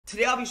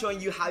Today I'll be showing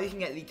you how you can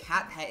get the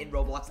cat pet in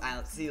Roblox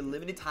Islands. It's a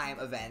limited time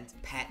event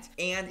pet,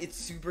 and it's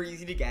super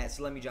easy to get,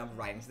 so let me jump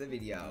right into the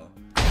video.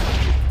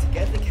 To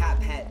get the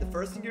cat pet, the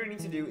first thing you're going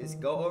to need to do is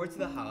go over to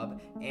the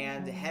hub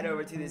and head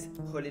over to this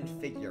hooded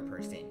figure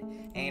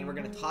person. And we're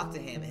going to talk to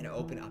him and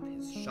open up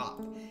his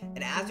shop.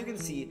 And as you can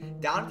see,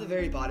 down at the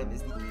very bottom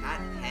is the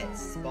cat pet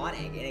spawn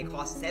egg, and it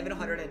costs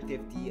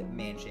 750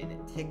 mansion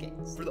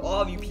tickets. For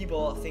all of you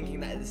people thinking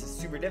that this is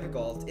super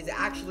difficult, it's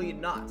actually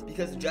not,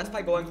 because just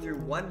by going through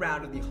one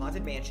round of the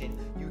haunted mansion,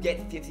 you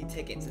get 50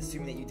 tickets,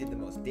 assuming that you did the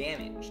most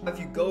damage. If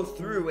you go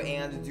through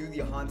and do the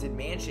haunted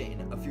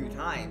mansion a few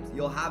times,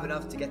 you'll have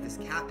enough to get this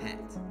cat pet.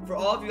 For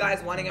all of you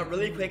guys wanting a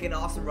really quick and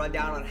awesome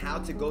rundown on how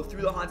to go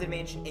through the haunted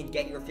mansion and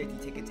get your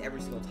 50 tickets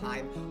every single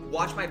time,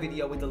 watch my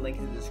video with the link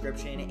in the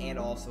description and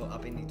also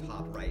up in the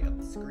top right of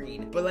the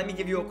screen. But let me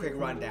give you a quick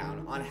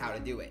rundown on how to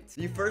do it.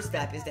 The first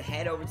step is to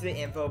head over to the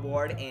info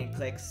board and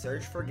click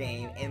search for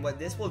game, and what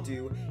this will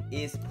do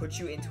is put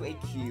you into a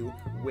queue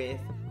with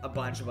a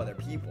bunch of other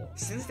people.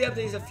 Since the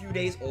update is a few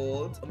days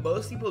old,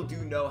 most people do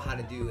know how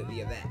to do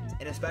the event,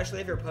 and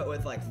especially if you're put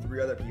with like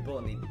 3 other people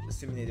and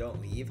assuming they don't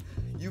leave,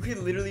 you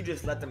can literally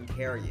just let them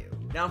carry you.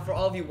 Now, for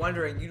all of you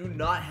wondering, you do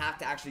not have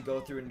to actually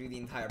go through and do the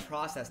entire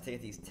process to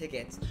get these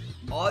tickets.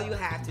 All you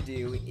have to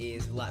do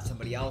is let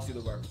somebody else do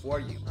the work for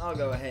you. I'll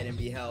go ahead and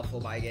be helpful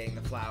by getting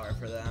the flower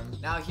for them.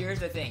 Now, here's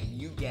the thing.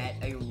 You get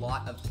a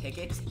lot of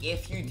tickets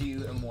if you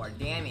do more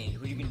damage,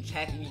 which you can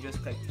check if you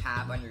just click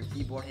tab on your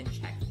keyboard and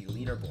check the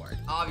leaderboard.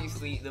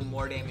 Obviously, the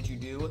more damage you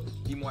do,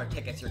 the more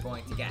tickets you're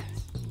going to get.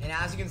 And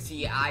as you can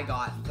see, I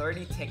got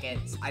 30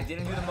 tickets. I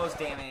didn't do the most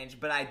damage,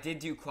 but I did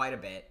do quite a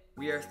bit.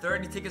 We are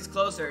 30 tickets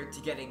closer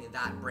to getting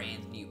that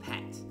brand new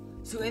pet.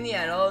 So in the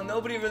end, although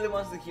nobody really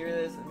wants to hear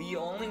this, the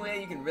only way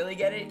you can really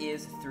get it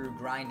is through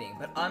grinding.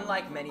 But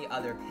unlike many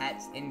other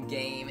pets in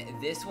game,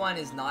 this one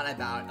is not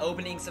about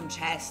opening some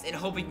chests and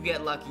hoping you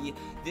get lucky.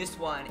 This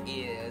one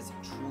is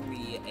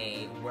truly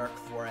a work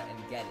for it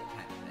and get it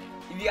kind of thing.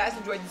 If you guys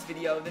enjoyed this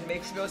video, then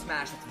make sure to go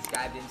smash that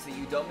subscribe button so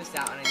you don't miss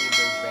out on any of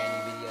those brand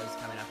new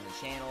videos coming up on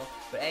the channel.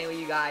 But anyway,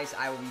 you guys,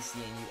 I will be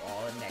seeing you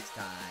all next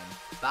time.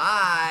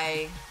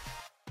 Bye!